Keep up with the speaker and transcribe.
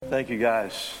Thank you,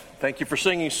 guys. Thank you for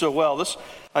singing so well. This,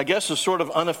 I guess, is sort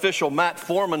of unofficial Matt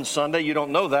Foreman Sunday. You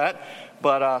don't know that,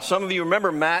 but some of you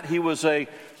remember Matt. He was a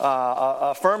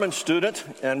Furman student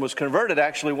and was converted,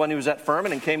 actually, when he was at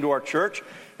Furman and came to our church.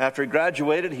 After he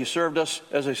graduated, he served us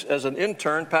as an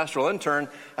intern, pastoral intern,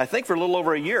 I think for a little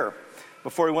over a year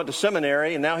before he went to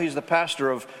seminary, and now he's the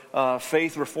pastor of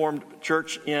Faith Reformed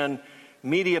Church in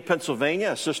Media, Pennsylvania,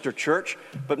 a sister church.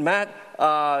 But Matt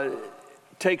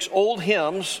takes old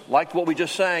hymns, like what we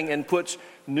just sang, and puts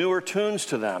newer tunes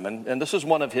to them. And this is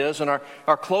one of his. And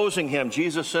our closing hymn,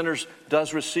 Jesus Sinners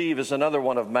Does Receive, is another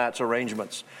one of Matt's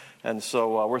arrangements. And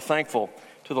so we're thankful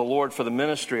to the Lord for the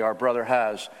ministry our brother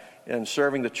has in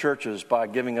serving the churches by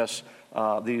giving us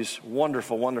these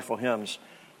wonderful, wonderful hymns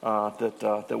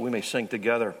that we may sing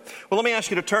together. Well, let me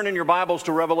ask you to turn in your Bibles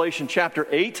to Revelation chapter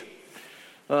 8.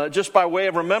 Just by way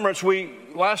of remembrance,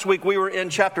 last week we were in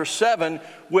chapter 7,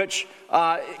 which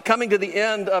coming to the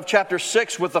end of chapter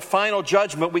 6 with the final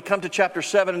judgment, we come to chapter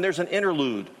 7 and there's an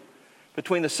interlude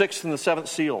between the sixth and the seventh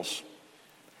seals.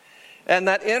 And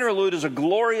that interlude is a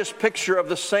glorious picture of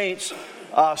the saints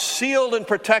sealed and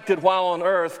protected while on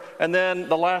earth, and then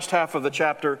the last half of the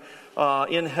chapter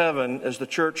in heaven as the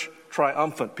church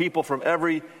triumphant. People from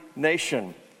every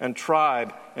nation and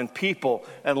tribe and people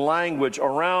and language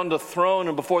around the throne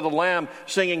and before the Lamb,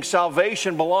 singing,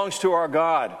 "Salvation belongs to our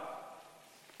God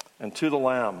and to the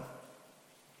Lamb."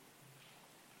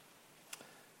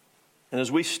 And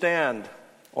as we stand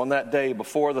on that day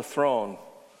before the throne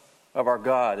of our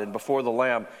God and before the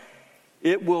Lamb,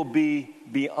 it will be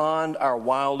beyond our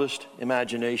wildest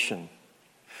imagination.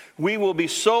 We will be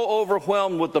so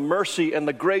overwhelmed with the mercy and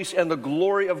the grace and the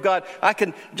glory of God. I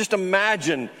can just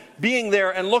imagine being there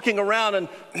and looking around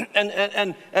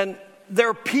and there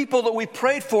are people that we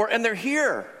prayed for and they're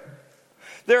here.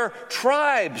 There are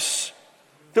tribes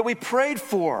that we prayed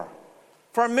for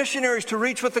our missionaries to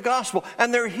reach with the gospel,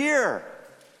 and they're here.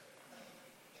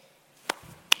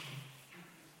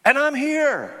 And I'm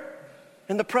here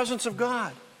in the presence of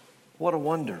God. What a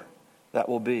wonder that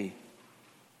will be.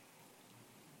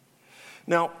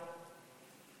 Now,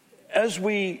 as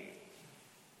we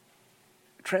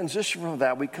transition from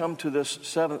that, we come to this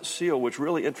seventh seal, which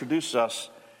really introduces us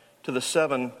to the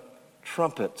seven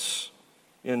trumpets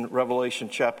in Revelation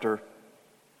chapter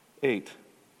 8.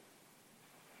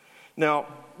 Now,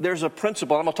 there's a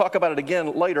principle, I'm going to talk about it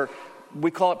again later.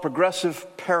 We call it progressive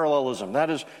parallelism.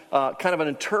 That is kind of an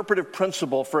interpretive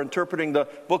principle for interpreting the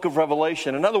book of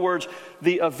Revelation. In other words,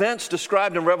 the events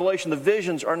described in Revelation, the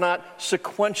visions, are not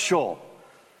sequential,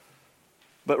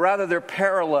 but rather they're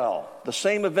parallel. The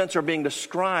same events are being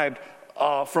described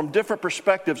from different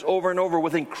perspectives over and over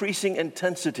with increasing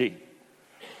intensity.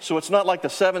 So it's not like the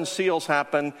seven seals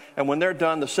happen, and when they're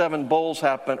done, the seven bowls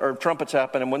happen, or trumpets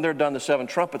happen, and when they're done, the seven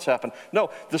trumpets happen. No,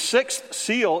 the sixth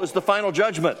seal is the final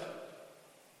judgment.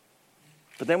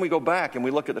 But then we go back and we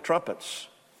look at the trumpets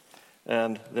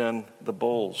and then the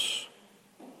bowls.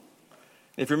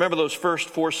 If you remember those first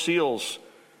four seals,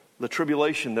 the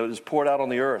tribulation that is poured out on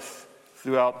the earth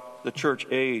throughout the church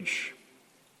age.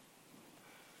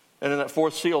 And in that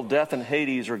fourth seal, death and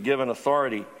Hades are given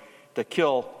authority to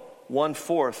kill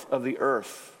 1/4 of the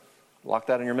earth. Lock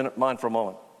that in your mind for a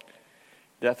moment.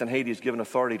 Death and Hades given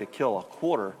authority to kill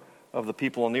 1/4 of the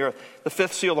people on the earth. The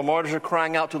fifth seal, the martyrs are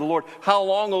crying out to the Lord, "How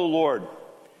long, O Lord,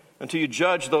 until you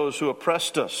judge those who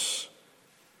oppressed us?"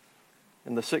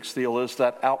 And the sixth seal is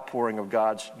that outpouring of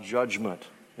God's judgment,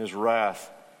 his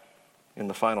wrath in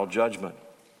the final judgment.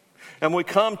 And we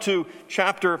come to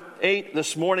chapter 8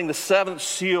 this morning, the seventh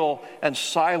seal, and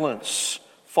silence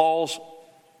falls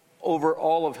over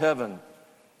all of heaven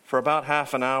for about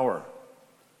half an hour.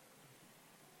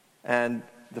 And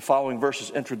the following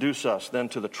verses introduce us then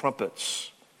to the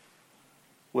trumpets,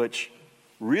 which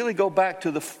really go back to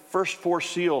the first four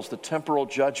seals, the temporal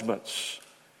judgments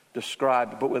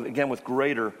described, but with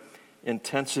greater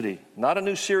intensity. Not a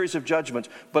new series of judgments,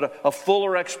 but a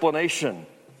fuller explanation,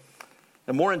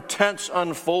 a more intense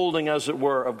unfolding, as it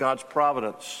were, of God's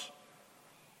providence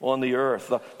on the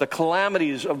earth. The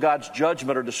calamities of God's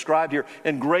judgment are described here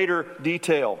in greater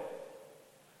detail.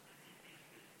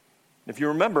 If you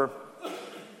remember,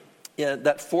 in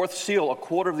that fourth seal,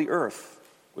 1/4 of the earth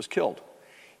was killed.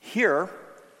 Here,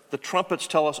 the trumpets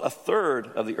tell us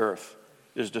 1/3 of the earth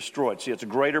is destroyed. See, it's a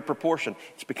greater proportion.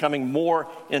 It's becoming more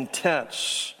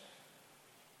intense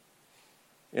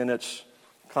in its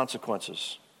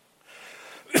consequences.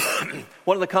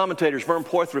 One of the commentators, Vern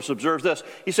Poythress, observes this.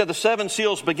 He said the seven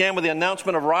seals began with the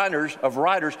announcement of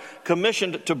riders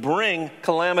commissioned to bring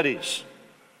calamities.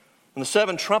 And the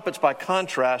seven trumpets, by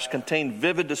contrast, contain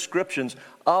vivid descriptions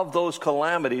of those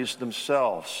calamities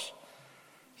themselves.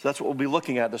 So that's what we'll be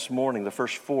looking at this morning, the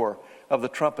first 4 of the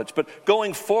trumpets. But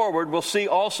going forward, we'll see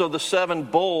also the 7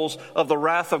 bowls of the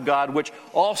wrath of God, which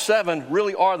all 7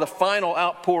 really are the final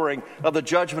outpouring of the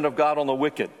judgment of God on the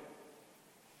wicked.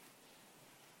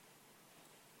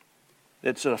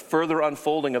 It's a further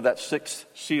unfolding of that 6th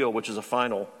seal, which is a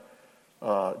final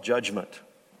judgment.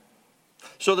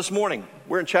 So this morning,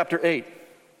 we're in chapter 8,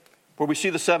 where we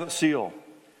see the 7th seal,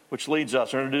 which leads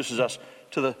us or introduces us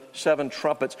to the 7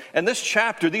 trumpets. And this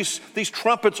chapter, these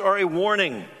trumpets are a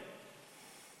warning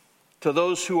to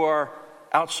those who are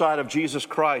outside of Jesus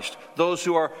Christ, those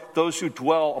who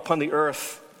dwell upon the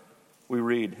earth, we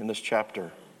read in this chapter.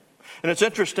 And it's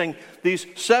interesting, these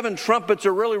 7 trumpets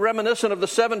are really reminiscent of the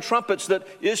 7 trumpets that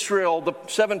Israel, the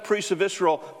 7 priests of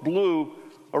Israel, blew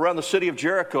around the city of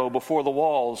Jericho before the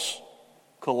walls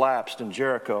collapsed and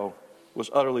Jericho was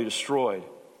utterly destroyed.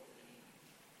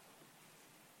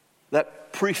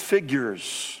 That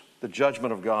prefigures the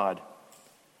judgment of God,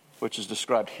 which is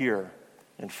described here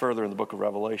and further in the book of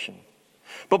Revelation.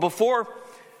 But before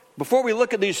we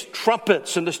look at these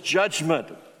trumpets and this judgment,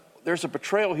 there's a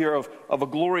portrayal here of a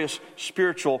glorious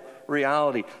spiritual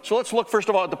reality. So let's look first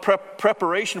of all at the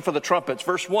preparation for the trumpets.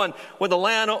 Verse 1, when the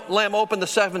Lamb opened the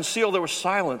 7th seal, there was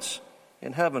silence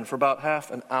in heaven for about half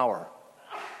an hour.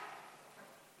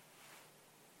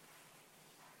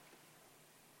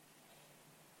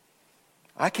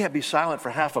 I can't be silent for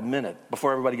half a minute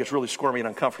before everybody gets really squirmy and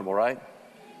uncomfortable, right?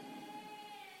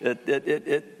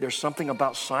 There's something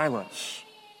about silence.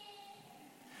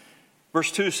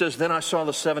 Verse 2 says, then I saw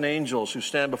the 7 angels who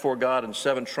stand before God, and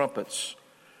 7 trumpets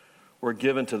were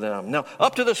given to them. Now,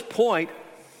 up to this point,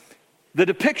 the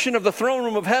depiction of the throne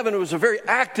room of heaven was a very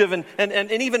active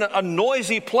and even a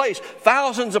noisy place.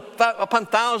 Thousands upon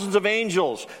thousands of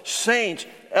angels, saints,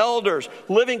 elders,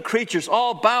 living creatures,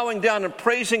 all bowing down and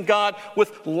praising God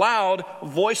with loud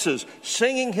voices,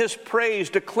 singing His praise,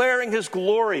 declaring His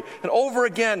glory. And over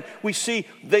again, we see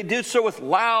they did so with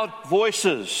loud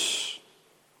voices.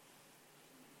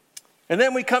 And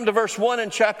then we come to verse 1 in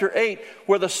chapter 8,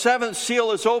 where the 7th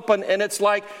seal is open, and it's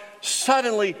like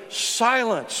suddenly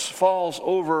silence falls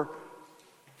over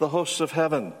the hosts of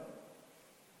heaven.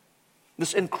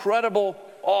 This incredible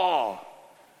awe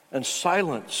and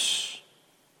silence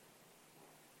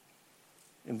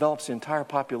envelops the entire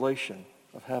population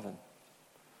of heaven.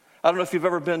 I don't know if you've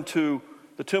ever been to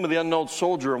the Tomb of the Unknown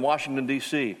Soldier in Washington,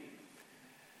 D.C.,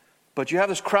 but you have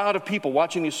this crowd of people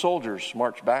watching these soldiers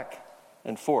march back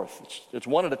and forth. It's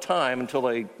one at a time until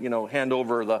they, hand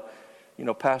over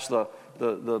pass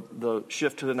the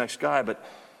shift to the next guy. But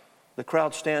the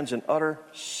crowd stands in utter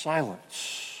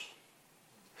silence.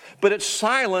 But it's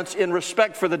silence in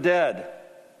respect for the dead.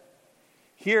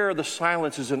 Here, the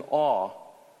silence is in awe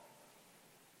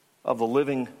of the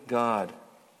living God.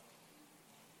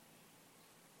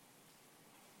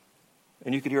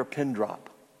 And you could hear a pin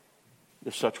drop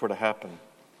if such were to happen.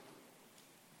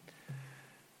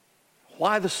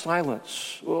 Why the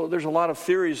silence? Well, there's a lot of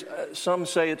theories. Some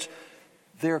say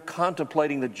they're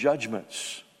contemplating the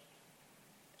judgments,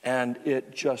 and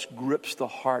it just grips the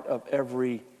heart of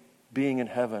every being in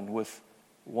heaven with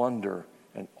wonder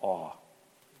and awe.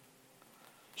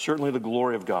 Certainly the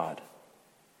glory of God.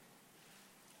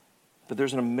 But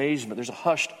there's an amazement, there's a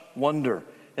hushed wonder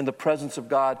in the presence of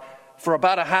God for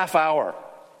about a half hour,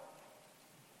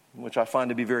 which I find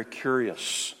to be very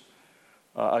curious.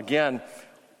 Again,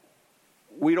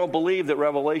 we don't believe that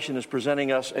Revelation is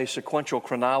presenting us a sequential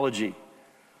chronology.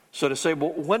 So to say,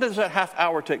 well, when does that half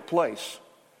hour take place?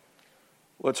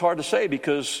 Well, it's hard to say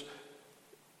because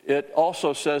it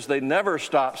also says they never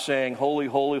stop saying, holy,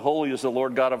 holy, holy is the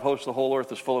Lord God of hosts, the whole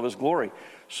earth is full of His glory.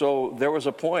 So there was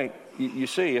a point, you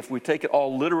see, if we take it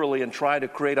all literally and try to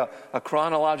create a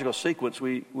chronological sequence,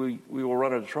 we will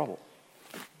run into trouble.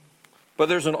 But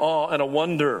there's an awe and a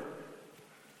wonder.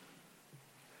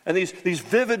 And these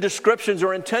vivid descriptions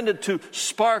are intended to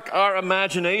spark our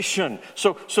imagination.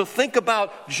 So think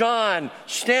about John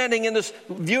standing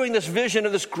viewing this vision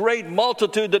of this great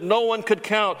multitude that no one could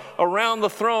count around the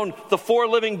throne, the 4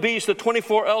 living beasts, the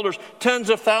 24 elders,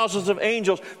 tens of thousands of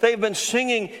angels. They've been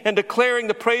singing and declaring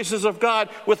the praises of God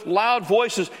with loud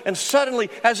voices. And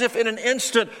suddenly, as if in an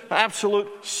instant, absolute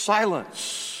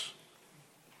silence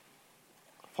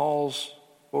falls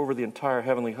over the entire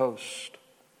heavenly host.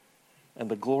 And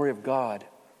the glory of God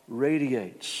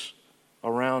radiates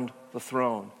around the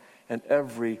throne. And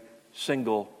every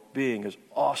single being is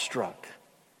awestruck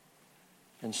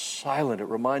and silent. It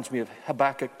reminds me of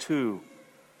Habakkuk 2,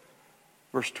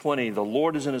 verse 20. The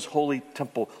Lord is in His holy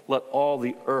temple. Let all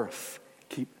the earth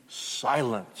keep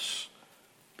silence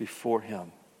before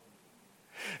Him.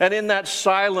 And in that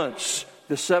silence,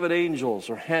 the 7 angels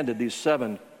are handed these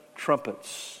 7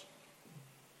 trumpets.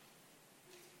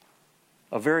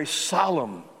 A very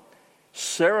solemn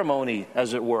ceremony,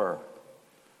 as it were.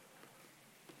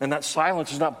 And that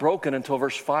silence is not broken until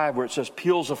verse 5, where it says,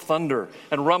 peals of thunder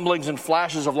and rumblings and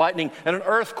flashes of lightning and an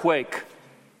earthquake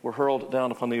were hurled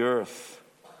down upon the earth.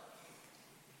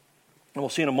 And we'll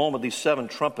see in a moment these 7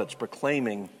 trumpets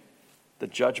proclaiming the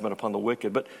judgment upon the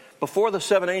wicked. But before the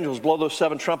 7 angels blow those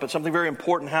 7 trumpets, something very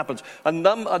important happens.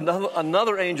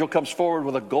 Another angel comes forward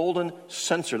with a golden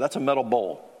censer. That's a metal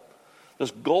bowl. This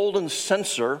golden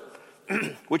censer,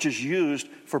 which is used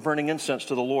for burning incense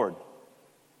to the Lord.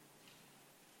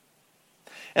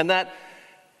 And that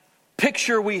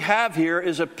picture we have here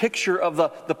is a picture of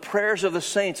the prayers of the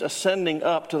saints ascending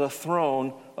up to the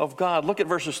throne of God. Look at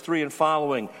verses 3 and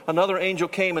following. Another angel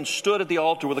came and stood at the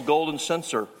altar with a golden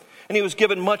censer. And he was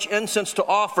given much incense to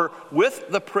offer with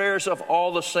the prayers of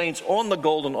all the saints on the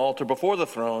golden altar before the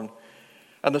throne.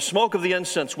 And the smoke of the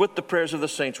incense with the prayers of the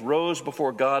saints rose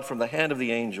before God from the hand of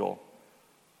the angel.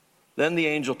 Then the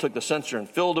angel took the censer and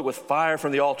filled it with fire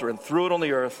from the altar and threw it on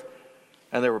the earth.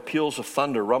 And there were peals of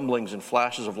thunder, rumblings, and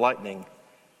flashes of lightning,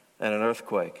 and an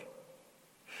earthquake.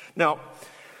 Now,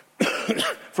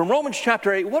 from Romans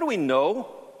chapter 8, what do we know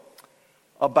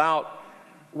about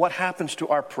what happens to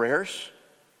our prayers?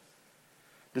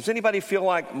 Does anybody feel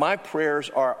like my prayers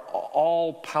are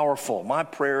all powerful? My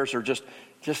prayers are just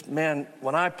man,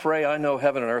 when I pray, I know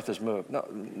heaven and earth is moved. No,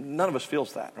 none of us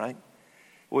feels that, right?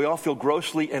 We all feel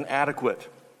grossly inadequate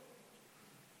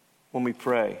when we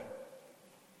pray.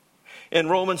 In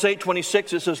Romans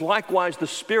 8:26, it says, likewise, the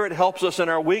Spirit helps us in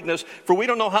our weakness, for we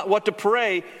don't know what to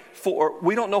pray for.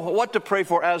 We don't know what to pray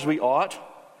for as we ought,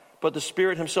 but the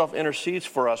Spirit himself intercedes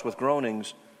for us with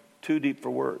groanings too deep for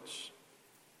words.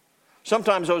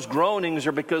 Sometimes those groanings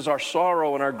are because our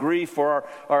sorrow and our grief or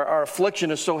our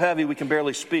affliction is so heavy we can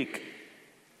barely speak.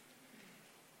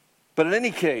 But in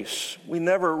any case, we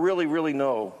never really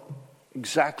know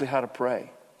exactly how to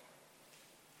pray.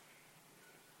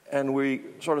 And we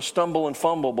sort of stumble and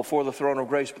fumble before the throne of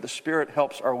grace, but the Spirit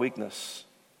helps our weakness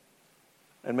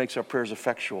and makes our prayers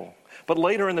effectual. But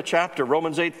later in the chapter,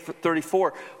 Romans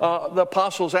 8:34, the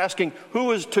apostle is asking,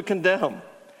 who is to condemn?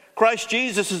 Christ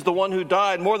Jesus is the one who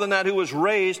died, more than that, who was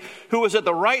raised, who is at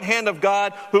the right hand of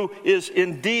God, who is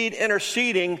indeed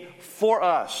interceding for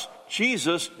us.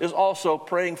 Jesus is also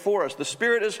praying for us. The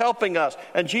Spirit is helping us,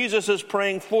 and Jesus is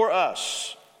praying for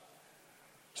us,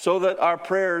 so that our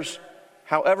prayers,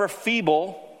 however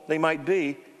feeble they might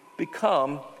be,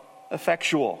 become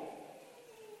effectual.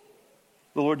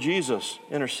 The Lord Jesus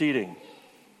interceding.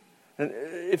 And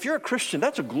if you're a Christian,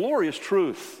 that's a glorious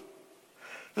truth.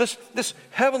 This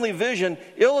heavenly vision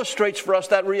illustrates for us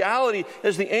that reality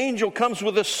as the angel comes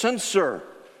with a censer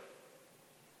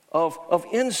of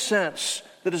incense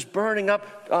that is burning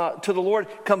up to the Lord,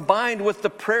 combined with the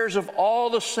prayers of all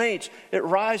the saints. It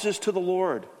rises to the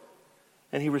Lord,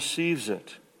 and he receives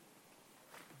it.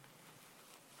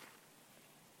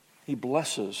 He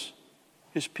blesses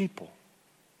his people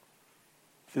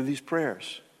through these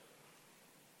prayers,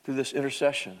 through this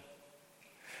intercession.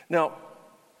 Now,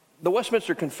 the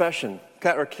Westminster Confession,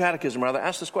 or Catechism rather,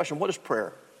 asks this question: what is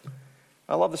prayer?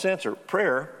 I love this answer.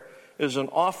 Prayer is an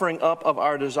offering up of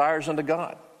our desires unto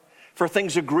God for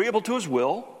things agreeable to his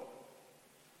will,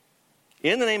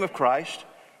 in the name of Christ,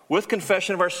 with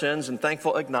confession of our sins and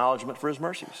thankful acknowledgement for his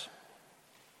mercies.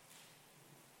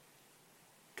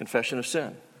 Confession of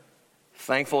sin,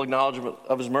 thankful acknowledgement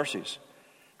of his mercies,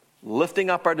 lifting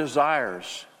up our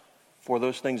desires for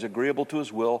those things agreeable to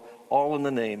his will, all in the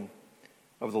name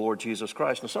of the Lord Jesus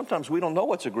Christ. Now, sometimes we don't know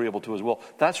what's agreeable to his will.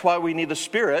 That's why we need the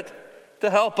Spirit to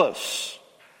help us,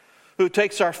 who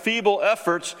takes our feeble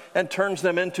efforts and turns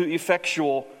them into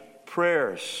effectual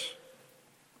prayers.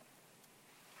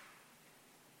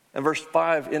 And verse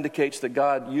 5 indicates that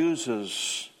God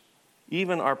uses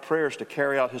even our prayers to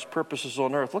carry out his purposes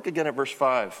on earth. Look again at verse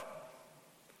 5.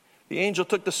 The angel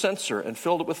took the censer and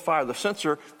filled it with fire. The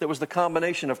censer that was the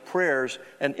combination of prayers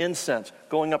and incense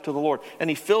going up to the Lord. And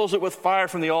he fills it with fire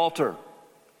from the altar.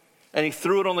 And he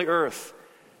threw it on the earth.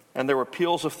 And there were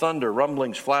peals of thunder,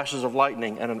 rumblings, flashes of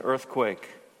lightning, and an earthquake.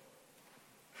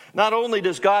 Not only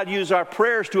does God use our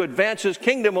prayers to advance his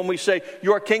kingdom when we say,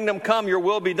 your kingdom come, your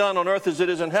will be done on earth as it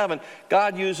is in heaven.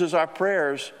 God uses our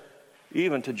prayers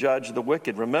even to judge the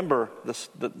wicked. Remember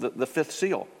the fifth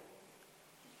seal,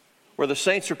 where the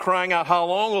saints are crying out, how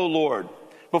long, O Lord,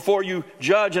 before you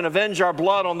judge and avenge our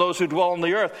blood on those who dwell on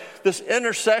the earth? This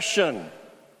intercession,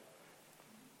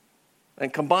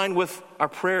 and combined with our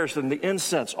prayers and the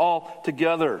incense, all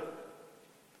together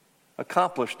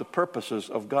accomplish the purposes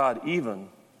of God even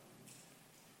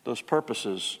those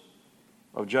purposes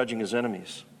of judging his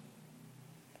enemies.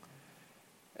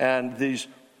 And these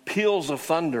peals of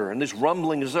thunder and this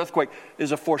rumbling, this earthquake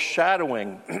is a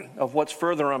foreshadowing of what's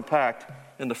further unpacked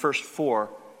in the first 4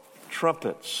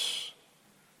 trumpets.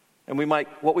 And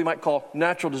what we might call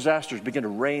natural disasters begin to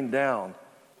rain down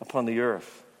upon the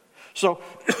earth. So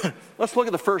let's look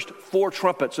at the first 4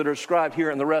 trumpets that are described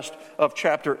here in the rest of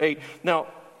chapter 8. Now,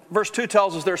 verse 2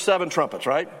 tells us there are 7 trumpets,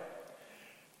 right?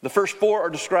 The first 4 are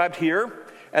described here,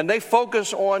 and they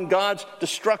focus on God's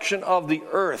destruction of the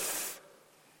earth,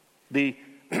 the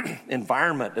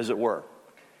environment, as it were.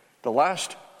 The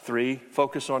last 3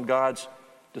 focus on God's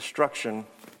destruction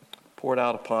poured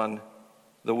out upon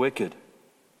the wicked.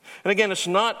 And again, it's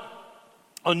not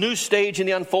a new stage in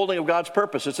the unfolding of God's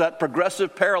purpose. It's that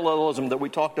progressive parallelism that we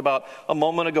talked about a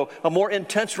moment ago, a more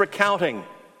intense recounting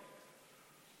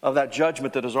of that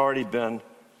judgment that has already been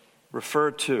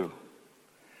referred to.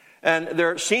 And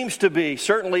there seems to be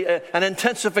certainly an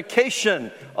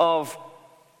intensification of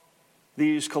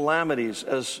these calamities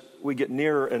as we get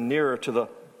nearer and nearer to the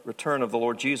return of the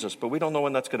Lord Jesus. But we don't know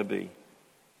when that's going to be.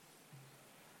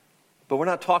 But we're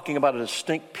not talking about a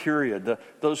distinct period.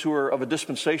 Those who are of a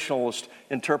dispensationalist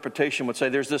interpretation would say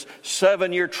there's this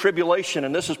 7-year tribulation,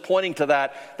 and this is pointing to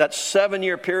that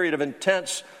 7-year period of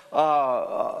intense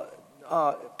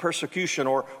persecution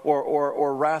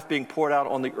or wrath being poured out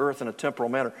on the earth in a temporal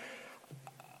manner.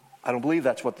 I don't believe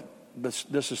that's what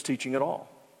this is teaching at all.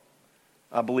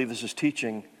 I believe this is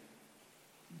teaching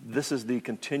this is the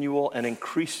continual and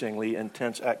increasingly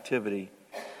intense activity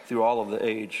through all of the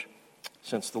age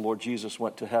since the Lord Jesus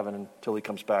went to heaven until he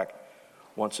comes back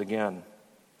once again.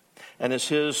 And as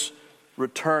his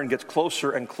return gets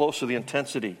closer and closer, the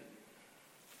intensity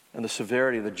and the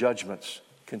severity of the judgments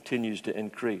continues to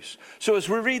increase. So as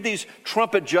we read these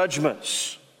trumpet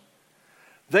judgments,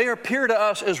 they appear to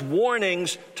us as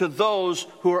warnings to those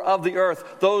who are of the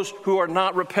earth, those who are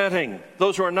not repenting,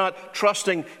 those who are not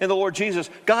trusting in the Lord Jesus.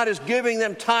 God is giving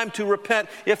them time to repent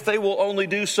if they will only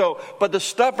do so. But the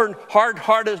stubborn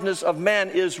hard-heartedness of man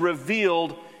is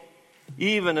revealed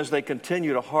even as they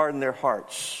continue to harden their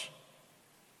hearts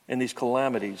in these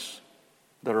calamities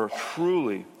that are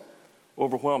truly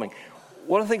overwhelming.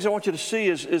 One of the things I want you to see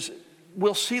is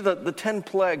we'll see the 10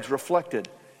 plagues reflected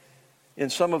in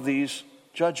some of these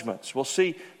judgments. We'll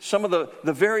see some of the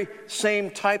very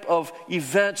same type of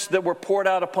events that were poured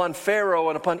out upon Pharaoh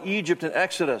and upon Egypt in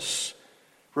Exodus,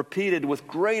 repeated with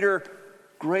greater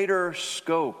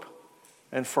scope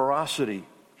and ferocity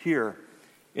here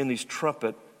in these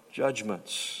trumpet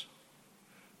judgments.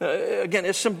 Again,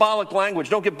 it's symbolic language.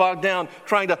 Don't get bogged down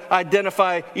trying to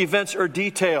identify events or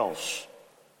details.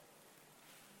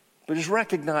 But just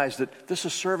recognize that this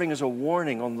is serving as a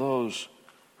warning on those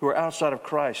who are outside of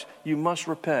Christ. You must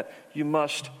repent. You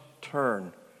must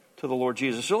turn to the Lord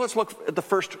Jesus. So let's look at the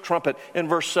first trumpet in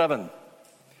verse 7.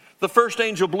 The first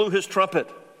angel blew his trumpet,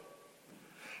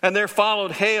 and there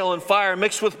followed hail and fire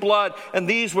mixed with blood, and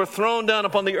these were thrown down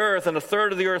upon the earth, and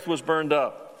 1/3 of the earth was burned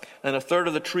up, and 1/3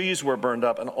 of the trees were burned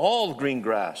up, and all the green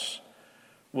grass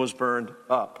was burned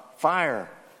up. Fire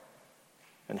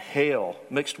and hail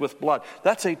mixed with blood.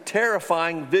 That's a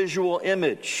terrifying visual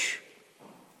image.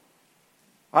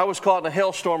 I was caught in a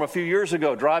hailstorm a few years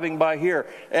ago driving by here,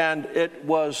 and it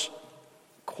was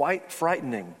quite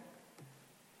frightening.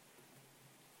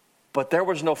 But there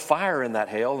was no fire in that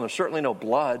hail, and there's certainly no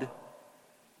blood.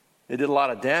 It did a lot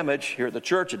of damage here at the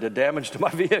church. It did damage to my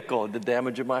vehicle. It did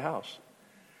damage in my house.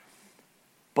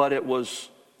 But it was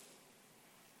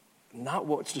not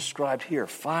what's described here,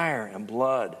 fire and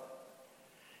blood.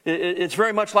 It's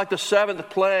very much like the 7th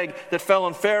plague that fell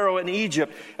on Pharaoh in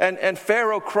Egypt. And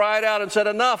Pharaoh cried out and said,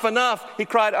 enough, enough. He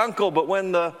cried, uncle. But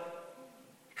when the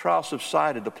trial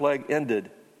subsided, the plague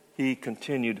ended, he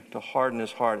continued to harden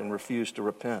his heart and refused to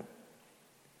repent.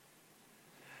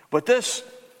 But this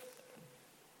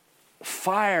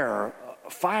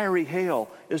fiery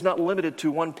hail is not limited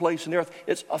to one place in the earth.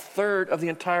 It's 1/3 of the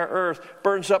entire earth.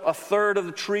 Burns up 1/3 of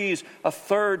the trees,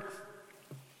 1/3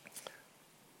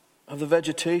 of the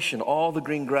vegetation, all the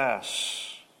green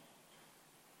grass.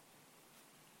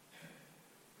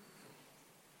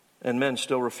 And men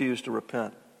still refuse to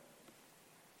repent.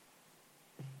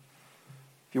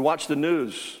 If you watch the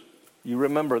news, you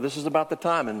remember this is about the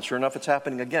time, and sure enough it's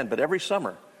happening again. But every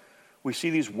summer we see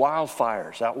these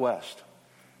wildfires out west.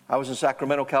 I was in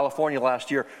Sacramento, California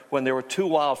last year when there were 2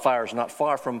 wildfires not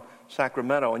far from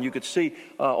Sacramento, and you could see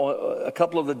a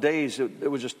couple of the days it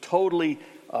was just totally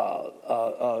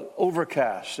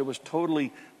overcast. It was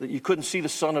totally, you couldn't see the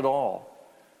sun at all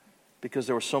because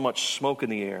there was so much smoke in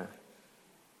the air.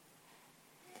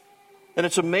 And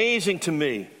it's amazing to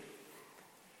me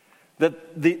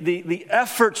that the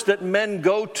efforts that men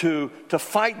go to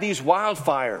fight these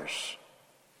wildfires.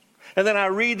 And then I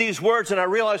read these words and I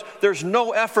realize there's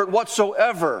no effort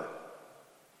whatsoever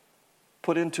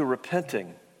put into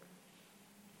repenting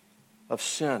of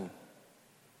sin.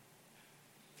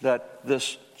 That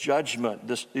this judgment,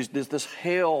 this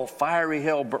hail, fiery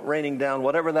hail raining down,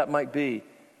 whatever that might be,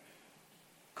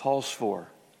 calls for.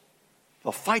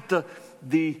 They'll fight the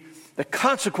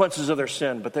consequences of their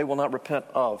sin, but they will not repent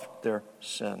of their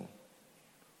sin.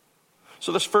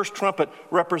 So this first trumpet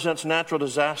represents natural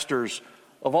disasters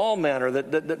of all manner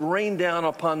that rain down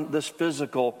upon this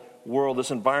physical world,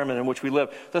 this environment in which we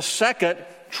live. The second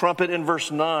trumpet in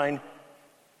verse 9,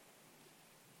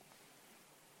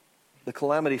 the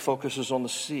calamity focuses on the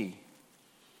sea.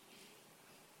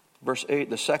 Verse 8,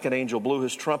 the second angel blew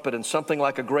his trumpet, and something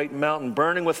like a great mountain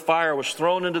burning with fire was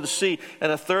thrown into the sea,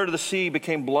 and a third of the sea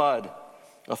became blood.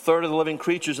 A third of the living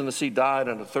creatures in the sea died,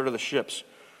 and a third of the ships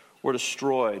were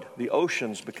destroyed. The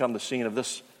oceans become the scene of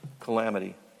this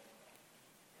calamity.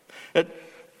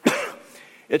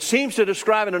 It seems to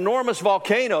describe an enormous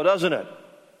volcano, doesn't it?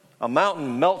 A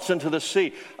mountain melts into the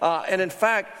sea. And in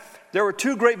fact, there were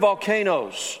two great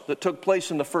volcanoes that took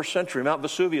place in the first century, Mount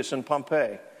Vesuvius and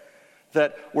Pompeii,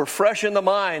 that were fresh in the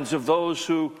minds of those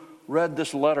who read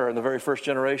this letter in the very first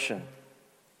generation.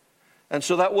 And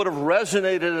so that would have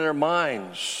resonated in their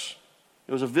minds.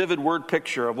 It was a vivid word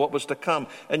picture of what was to come,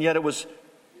 and yet it was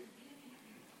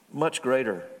much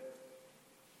greater.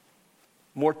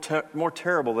 More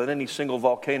terrible than any single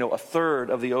volcano. A third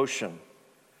of the ocean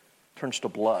turns to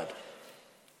blood.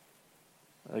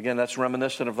 Again, that's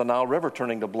reminiscent of the Nile River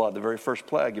turning to blood, the very first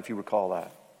plague, if you recall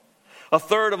that. A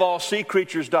third of all sea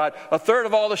creatures died. A third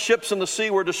of all the ships in the sea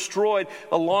were destroyed,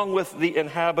 along with the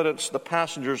inhabitants, the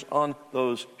passengers on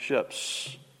those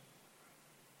ships.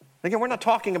 Again, we're not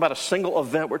talking about a single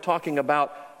event. We're talking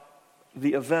about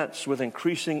the events with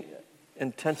increasing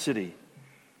intensity,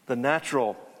 the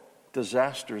natural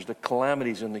disasters, the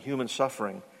calamities, and the human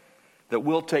suffering that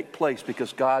will take place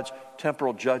because God's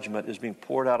temporal judgment is being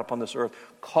poured out upon this earth,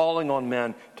 calling on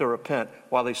men to repent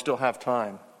while they still have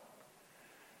time.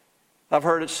 I've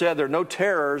heard it said there are no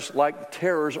terrors like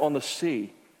terrors on the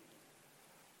sea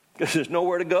because there's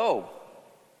nowhere to go.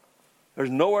 There's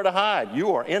nowhere to hide.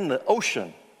 You are in the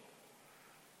ocean.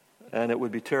 And it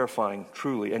would be terrifying,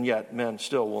 truly, and yet men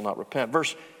still will not repent.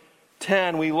 Verse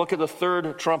 10, we look at the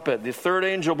third trumpet. The third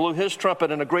angel blew his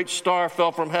trumpet, and a great star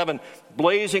fell from heaven,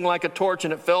 blazing like a torch,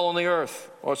 and it fell on the earth.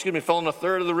 Fell on a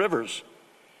third of the rivers.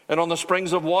 And on the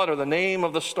springs of water, the name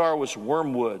of the star was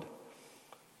Wormwood.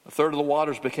 A third of the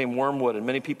waters became wormwood, and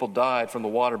many people died from the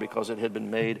water because it had been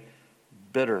made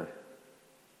bitter.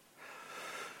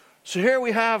 So here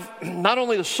we have not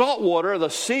only the salt water, the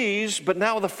seas, but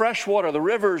now the fresh water, the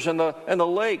rivers and the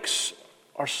lakes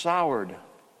are soured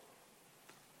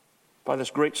by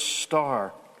this great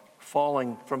star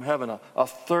falling from heaven. A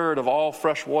third of all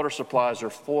fresh water supplies are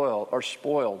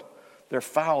spoiled. They're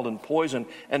fouled and poisoned,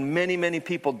 and many, many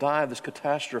people die of this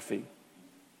catastrophe.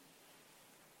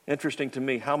 Interesting to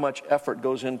me how much effort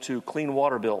goes into clean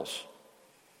water bills,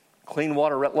 clean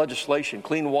water legislation,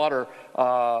 clean water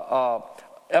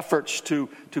efforts to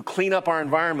clean up our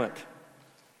environment,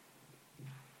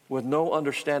 with no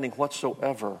understanding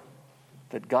whatsoever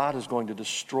that God is going to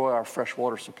destroy our fresh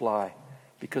water supply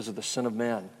because of the sin of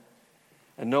man,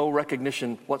 and no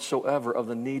recognition whatsoever of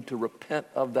the need to repent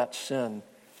of that sin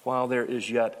while there is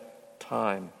yet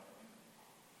time.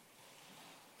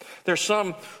 There's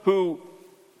some who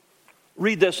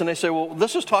read this and they say, well,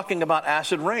 this is talking about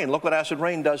acid rain. Look what acid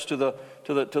rain does to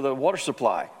the water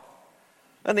supply.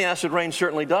 And the acid rain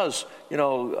certainly does.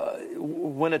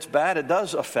 When it's bad, it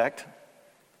does affect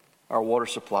our water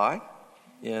supply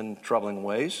in troubling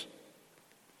ways.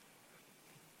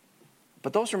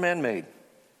 But those are man-made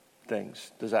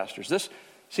things, disasters. This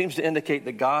seems to indicate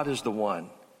that God is the one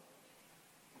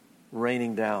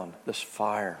raining down this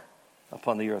fire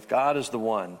upon the earth. God is the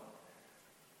one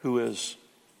who is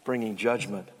bringing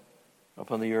judgment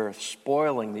upon the earth,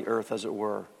 spoiling the earth, as it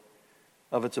were,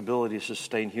 of its ability to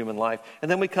sustain human life.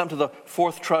 And then we come to the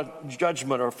fourth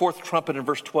judgment, or fourth trumpet in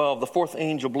verse 12. The fourth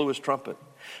angel blew his trumpet.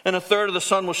 And a third of the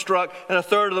sun was struck, and a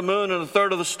third of the moon, and a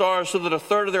third of the stars, so that a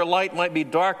third of their light might be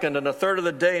darkened, and a third of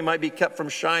the day might be kept from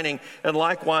shining, and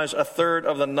likewise a third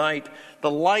of the night. The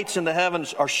lights in the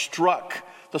heavens are struck.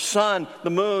 The sun,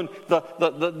 the moon,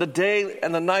 the day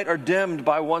and the night are dimmed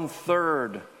by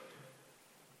 1/3.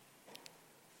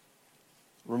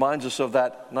 Reminds us of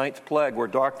that ninth plague where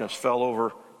darkness fell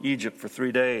over Egypt for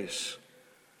 3 days.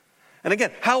 And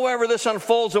again, however this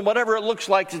unfolds and whatever it looks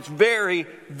like, it's very,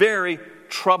 very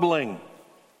troubling.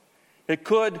 It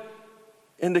could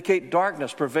indicate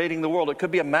darkness pervading the world. It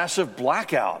could be a massive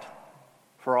blackout,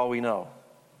 for all we know.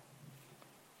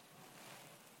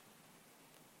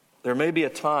 There may be a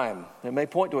time, it may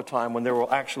point to a time when there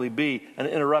will actually be an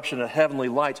interruption of heavenly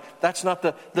lights. That's not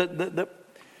the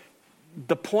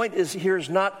point here is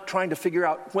not trying to figure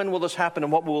out when will this happen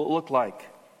and what will it look like,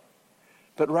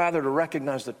 but rather to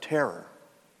recognize the terror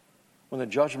when the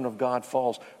judgment of God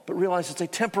falls, but realize it's a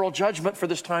temporal judgment for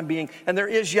this time being, and there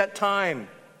is yet time.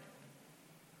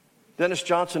 Dennis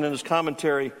Johnson in his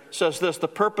commentary says this: the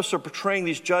purpose of portraying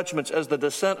these judgments as the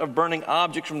descent of burning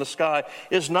objects from the sky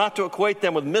is not to equate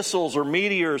them with missiles or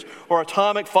meteors or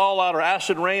atomic fallout or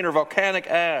acid rain or volcanic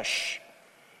ash.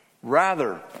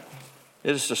 Rather,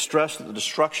 it is to stress that the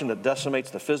destruction that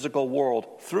decimates the physical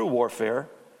world through warfare,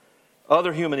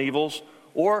 other human evils,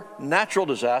 or natural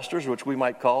disasters, which we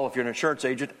might call, if you're an insurance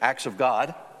agent, acts of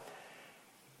God,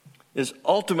 is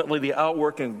ultimately the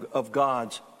outworking of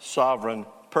God's sovereign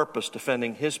purpose,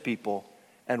 defending his people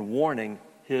and warning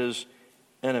his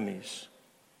enemies.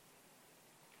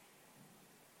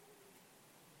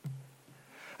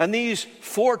 And these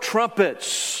four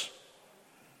trumpets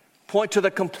point to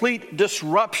the complete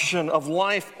disruption of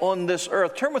life on this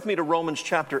earth. Turn with me to Romans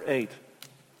chapter 8.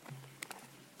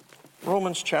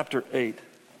 Romans chapter 8.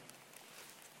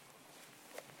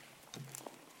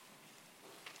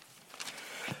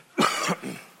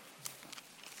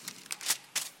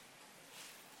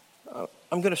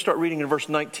 I'm going to start reading in verse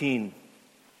 19.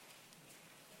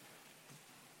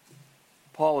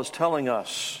 Paul is telling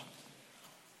us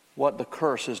what the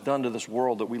curse has done to this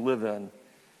world that we live in,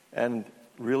 and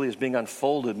really is being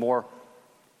unfolded more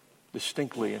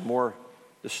distinctly and more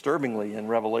disturbingly in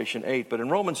Revelation 8. But in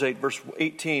Romans 8, verse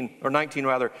 19,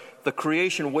 the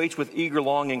creation waits with eager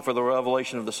longing for the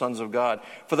revelation of the sons of God.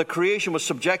 For the creation was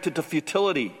subjected to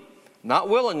futility, not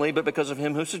willingly, but because of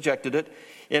him who subjected it,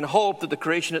 in hope that the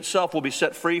creation itself will be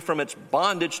set free from its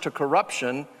bondage to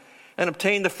corruption and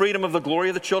obtain the freedom of the glory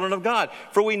of the children of God.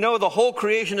 For we know the whole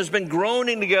creation has been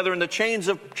groaning together in the pains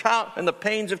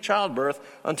of childbirth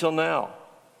until now.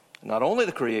 Not only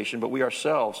the creation, but we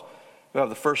ourselves, who have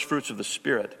the first fruits of the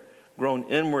Spirit, groan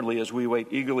inwardly as we wait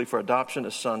eagerly for adoption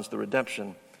as sons, the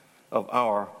redemption of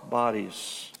our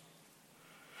bodies.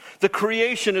 The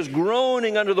creation is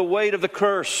groaning under the weight of the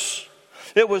curse.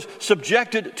 It was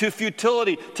subjected to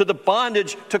futility, to the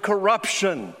bondage to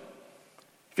corruption.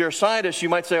 If you're a scientist, you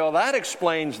might say, oh, that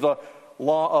explains the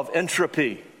law of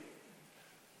entropy.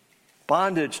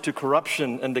 Bondage to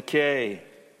corruption and decay.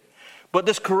 But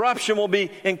this corruption will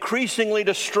be increasingly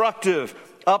destructive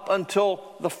up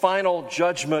until the final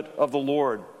judgment of the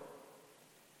Lord.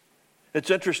 It's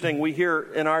interesting, we hear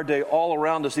in our day all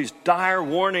around us these dire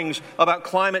warnings about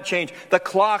climate change. The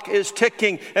clock is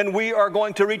ticking, and we are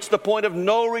going to reach the point of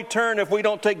no return if we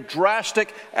don't take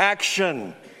drastic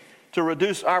action to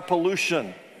reduce our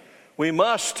pollution. We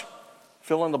must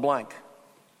fill in the blank.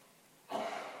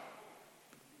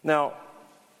 Now,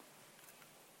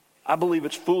 I believe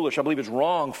it's foolish, I believe it's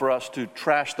wrong for us to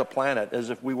trash the planet as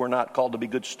if we were not called to be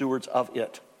good stewards of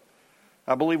it.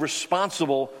 I believe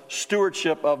responsible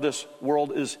stewardship of this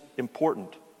world is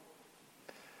important.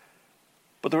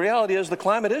 But the reality is the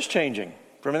climate is changing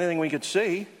from anything we could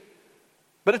see.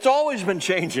 But it's always been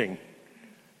changing.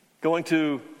 Going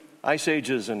to ice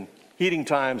ages and heating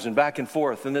times and back and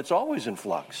forth, and it's always in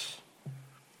flux.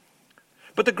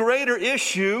 But the greater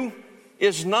issue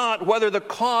is not whether the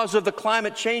cause of the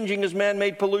climate changing is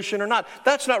man-made pollution or not.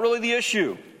 That's not really the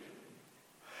issue.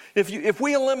 If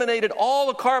we eliminated all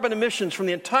the carbon emissions from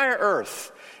the entire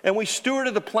earth and we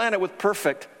stewarded the planet with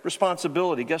perfect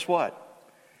responsibility, guess what?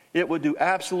 It would do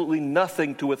absolutely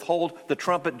nothing to withhold the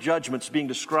trumpet judgments being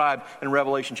described in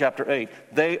Revelation chapter 8.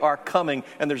 They are coming,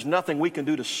 and there's nothing we can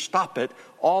do to stop it.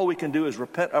 All we can do is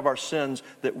repent of our sins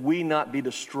that we not be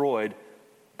destroyed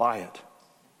by it.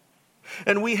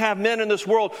 And we have men in this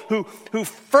world who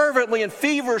fervently and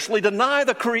feverishly deny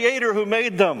the Creator who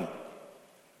made them.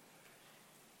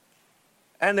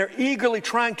 And they're eagerly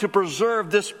trying to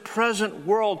preserve this present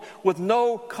world with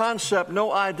no concept,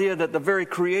 no idea that the very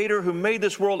Creator who made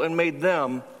this world and made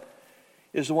them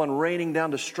is the one raining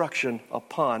down destruction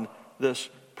upon this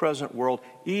present world,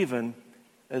 even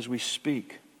as we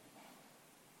speak.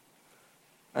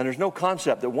 And there's no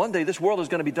concept that one day this world is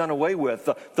going to be done away with.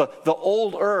 The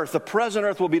old earth, the present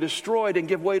earth will be destroyed and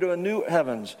give way to a new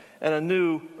heavens and a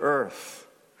new earth.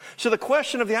 So the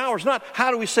question of the hour is not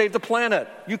how do we save the planet?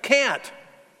 You can't.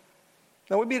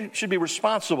 Now, we should be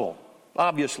responsible,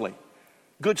 obviously,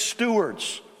 good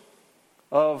stewards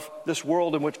of this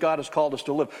world in which God has called us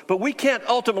to live. But we can't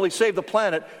ultimately save the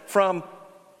planet from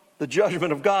the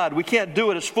judgment of God. We can't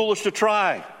do it. It's foolish to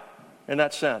try. in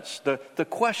that sense. The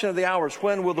question of the hour is,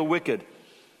 when will the wicked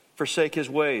forsake his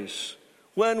ways?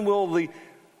 When will the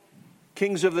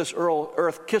kings of this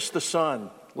earth kiss the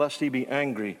Son, lest he be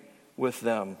angry with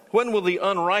them? When will the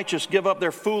unrighteous give up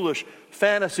their foolish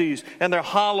fantasies and their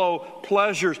hollow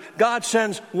pleasures? God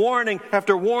sends warning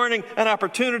after warning and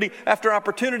opportunity after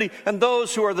opportunity, and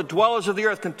those who are the dwellers of the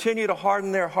earth continue to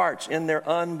harden their hearts in their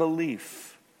unbelief.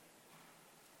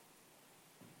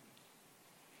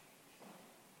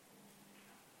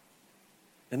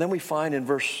 And then we find in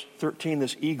verse 13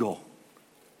 this eagle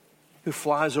who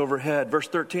flies overhead. Verse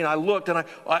 13, I looked and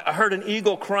I heard an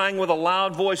eagle crying with a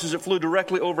loud voice as it flew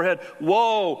directly overhead.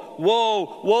 Woe,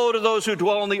 woe, woe to those who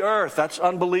dwell on the earth. That's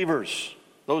unbelievers,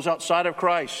 those outside of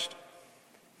Christ.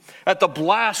 At the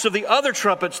blast of the other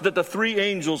trumpets that the three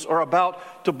angels are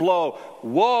about to blow.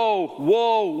 Woe,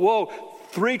 woe, woe.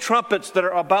 3 trumpets that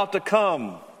are about to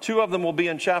come. 2 of them will be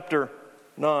in chapter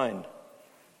 9.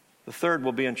 The third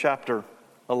will be in chapter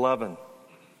 11.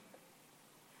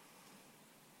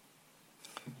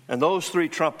 And those 3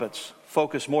 trumpets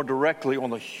focus more directly on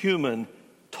the human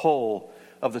toll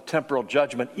of the temporal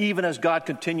judgment, even as God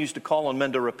continues to call on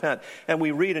men to repent. And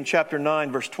we read in chapter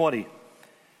 9, verse 20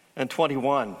 and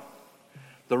 21,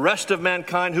 the rest of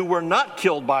mankind who were not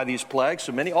killed by these plagues,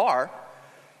 so many are,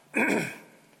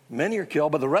 many are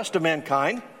killed, but the rest of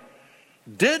mankind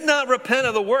did not repent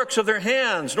of the works of their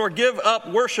hands, nor give up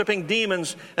worshiping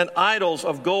demons and idols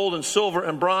of gold and silver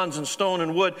and bronze and stone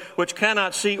and wood, which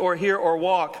cannot see or hear or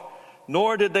walk,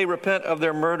 nor did they repent of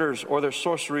their murders or their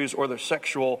sorceries or their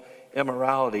sexual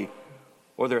immorality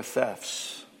or their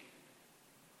thefts.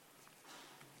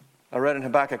 I read in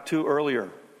Habakkuk 2 earlier,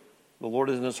 the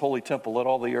Lord is in his holy temple, let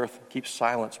all the earth keep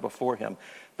silence before him.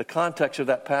 The context of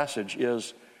that passage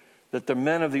is that the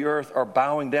men of the earth are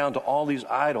bowing down to all these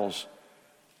idols.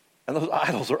 And those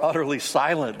idols are utterly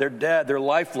silent. They're dead. They're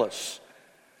lifeless.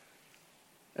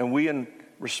 And we in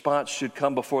response should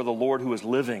come before the Lord who is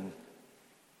living.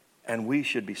 And we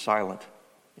should be silent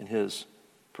in his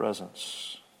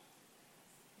presence.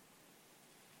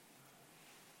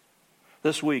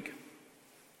 This week,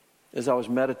 as I was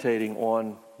meditating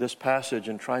on this passage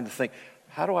and trying to think,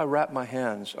 how do I wrap my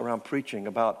hands around preaching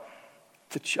about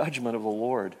the judgment of the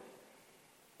Lord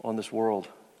on this world?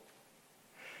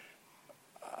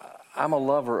 I'm a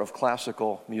lover of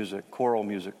classical music, choral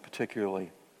music particularly.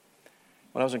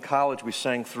 When I was in college, we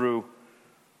sang through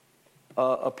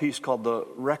a piece called the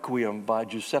Requiem by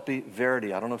Giuseppe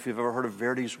Verdi. I don't know if you've ever heard of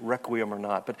Verdi's Requiem or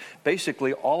not, but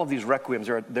basically all of these requiems,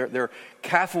 they're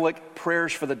Catholic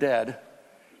prayers for the dead,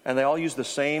 and they all use the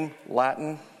same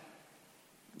Latin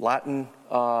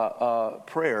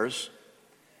prayers.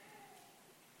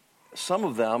 Some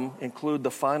of them include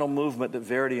the final movement that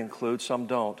Verdi includes, some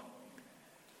don't.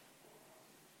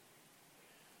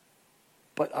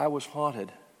 But I was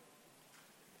haunted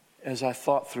as I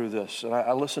thought through this, and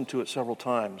I listened to it several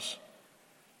times.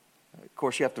 Of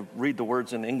course, you have to read the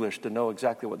words in English to know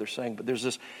exactly what they're saying, but there's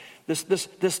this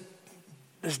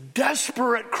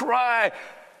desperate cry,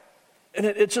 and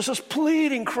it's just this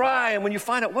pleading cry, and when you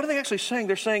find out, what are they actually saying?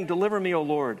 They're saying, deliver me, O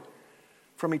Lord,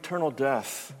 from eternal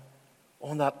death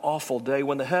on that awful day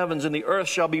when the heavens and the earth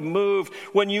shall be moved,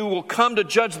 when you will come to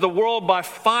judge the world by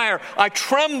fire. I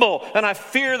tremble and I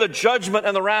fear the judgment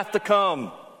and the wrath to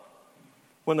come.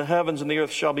 When the heavens and the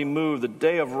earth shall be moved, the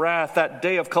day of wrath, that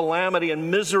day of calamity and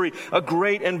misery, a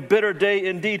great and bitter day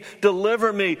indeed.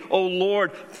 Deliver me, O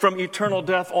Lord, from eternal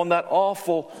death on that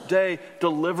awful day.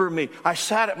 Deliver me. I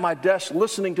sat at my desk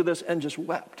listening to this and just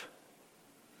wept.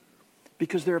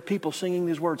 Because there are people singing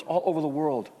these words all over the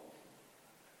world.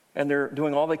 And they're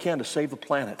doing all they can to save the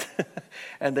planet.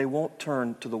 And they won't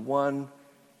turn to the one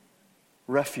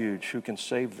refuge who can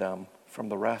save them from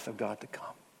the wrath of God to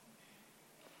come.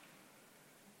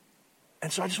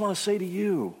 And so I just want to say to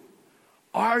you,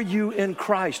 are you in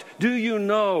Christ? Do you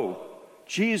know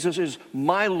Jesus is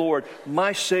my Lord,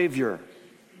 my Savior?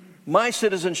 My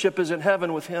citizenship is in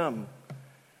heaven with him.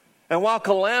 And while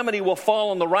calamity will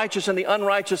fall on the righteous and the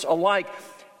unrighteous alike,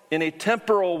 in a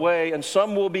temporal way, and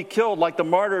some will be killed like the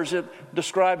martyrs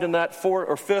described in that 4th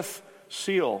or 5th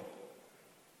seal.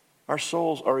 Our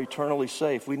souls are eternally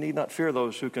safe. We need not fear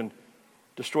those who can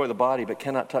destroy the body but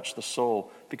cannot touch the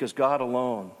soul, because God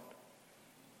alone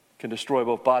can destroy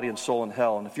both body and soul in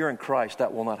hell. And if you're in Christ,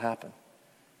 that will not happen.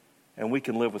 And we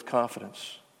can live with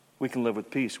confidence. We can live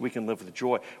with peace. We can live with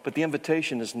joy. But the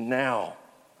invitation is now.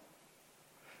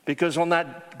 Because on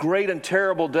that great and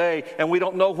terrible day, and we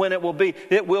don't know when it will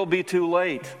be too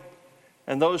late.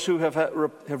 And those who have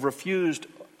refused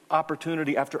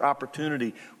opportunity after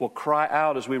opportunity will cry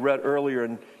out, as we read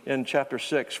earlier in chapter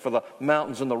 6, for the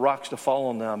mountains and the rocks to fall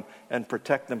on them and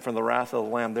protect them from the wrath of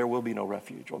the Lamb. There will be no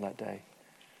refuge on that day.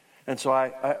 And so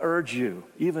I urge you,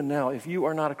 even now, if you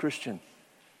are not a Christian,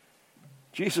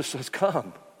 Jesus says,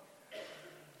 come.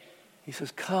 He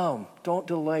says, come. Don't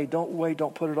delay. Don't wait.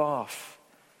 Don't put it off.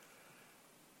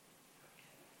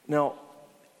 Now,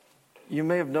 you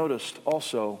may have noticed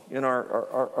also in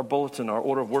our bulletin, our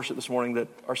order of worship this morning, that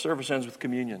our service ends with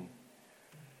communion.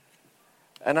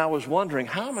 And I was wondering,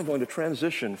 how am I going to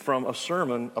transition from a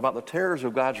sermon about the terrors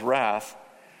of God's wrath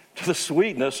to the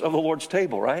sweetness of the Lord's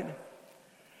table, right?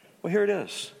 Well, here it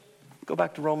is. Go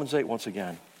back to Romans 8 once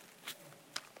again.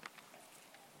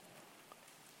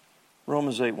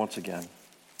 Romans 8 once again.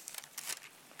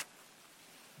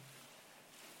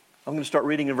 I'm going to start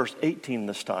reading in verse 18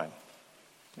 this time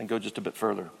and go just a bit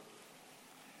further.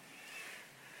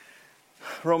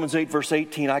 Romans 8 verse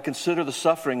 18, I consider the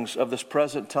sufferings of this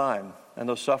present time, and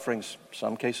those sufferings,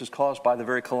 some cases caused by the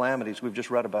very calamities we've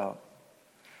just read about.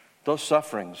 Those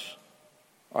sufferings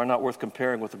are not worth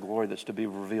comparing with the glory that's to be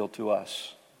revealed to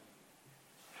us.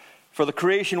 For the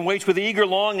creation waits with eager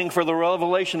longing for the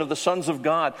revelation of the sons of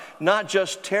God, not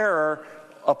just terror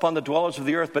upon the dwellers of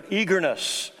the earth, but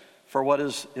eagerness for what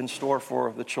is in store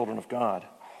for the children of God.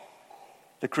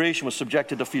 The creation was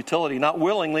subjected to futility, not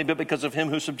willingly, but because of him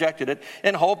who subjected it,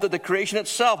 in hope that the creation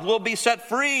itself will be set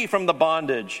free from the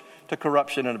bondage to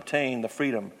corruption and obtain the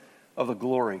freedom of the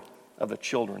glory of the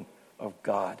children of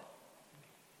God.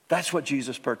 That's what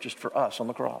Jesus purchased for us on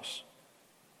the cross.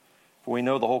 For we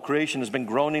know the whole creation has been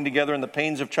groaning together in the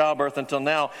pains of childbirth until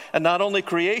now. And not only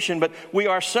creation, but we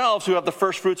ourselves who have the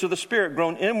first fruits of the Spirit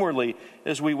groan inwardly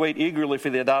as we wait eagerly for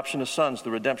the adoption of sons,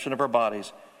 the redemption of our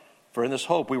bodies. For in this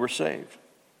hope we were saved.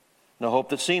 No hope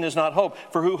that's seen is not hope.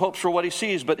 For who hopes for what he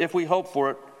sees? But if we hope for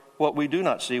it, what we do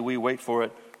not see, we wait for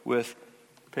it with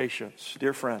patience.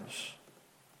 Dear friends,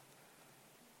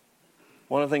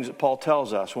 one of the things that Paul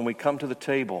tells us when we come to the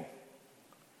table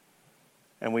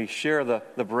and we share the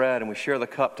bread and we share the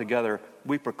cup together,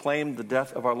 we proclaim the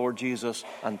death of our Lord Jesus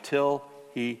until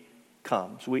he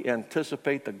comes. We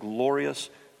anticipate the glorious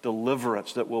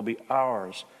deliverance that will be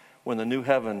ours when the new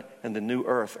heaven and the new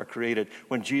earth are created,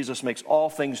 when Jesus makes all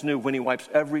things new, when he wipes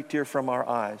every tear from our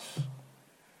eyes,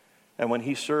 and when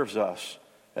he serves us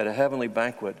at a heavenly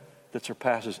banquet that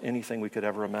surpasses anything we could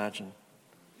ever imagine.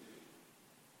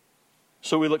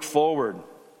 So we look forward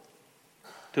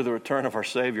to the return of our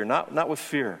Savior, not with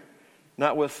fear,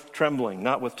 not with trembling,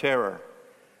 not with terror,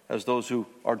 as those who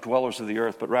are dwellers of the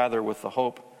earth, but rather with the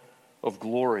hope of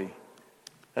glory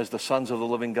as the sons of the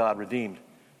living God, redeemed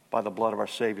by the blood of our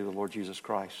Savior, the Lord Jesus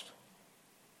Christ.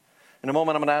 In a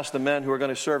moment, I'm going to ask the men who are going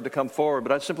to serve to come forward,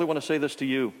 but I simply want to say this to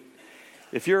you.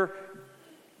 If you're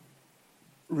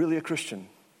really a Christian,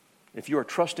 if you are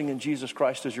trusting in Jesus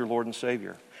Christ as your Lord and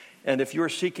Savior, and if you're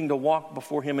seeking to walk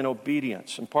before him in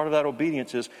obedience, and part of that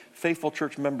obedience is faithful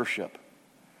church membership,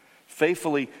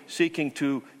 faithfully seeking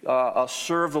to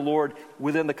serve the Lord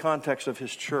within the context of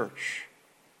his church,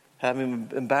 having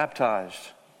been baptized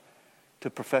to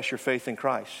profess your faith in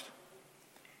Christ.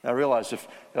 Now, I realize if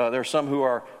there are some who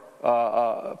are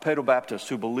Paedo-Baptists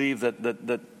who believe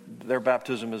that their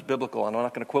baptism is biblical, and I'm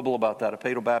not going to quibble about that. A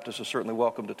Paedo-Baptist is certainly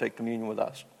welcome to take communion with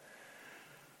us.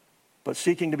 But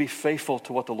seeking to be faithful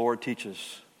to what the Lord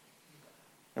teaches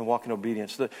and walk in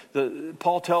obedience.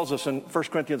 Paul tells us in 1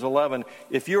 Corinthians 11,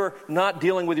 if you're not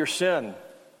dealing with your sin,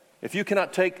 if you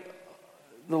cannot take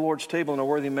the Lord's table in a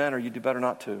worthy manner, you do better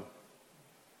not to.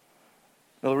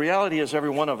 Now, the reality is every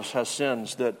one of us has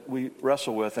sins that we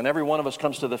wrestle with, and every one of us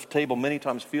comes to the table many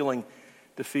times feeling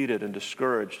defeated and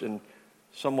discouraged and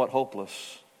somewhat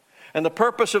hopeless. And the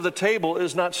purpose of the table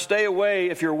is not stay away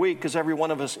if you're weak, because every one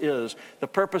of us is. The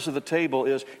purpose of the table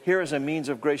is here as a means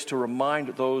of grace to remind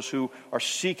those who are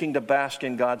seeking to bask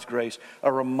in God's grace,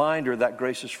 a reminder that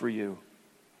grace is for you.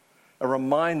 A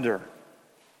reminder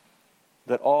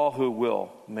that all who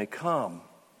will may come.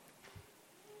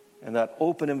 And that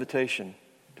open invitation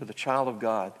to the child of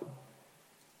God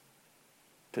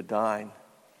to dine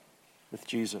with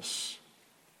Jesus,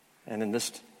 and in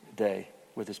this day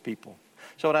with his people.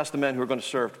 So I'd ask the men who are going to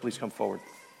serve to please come forward.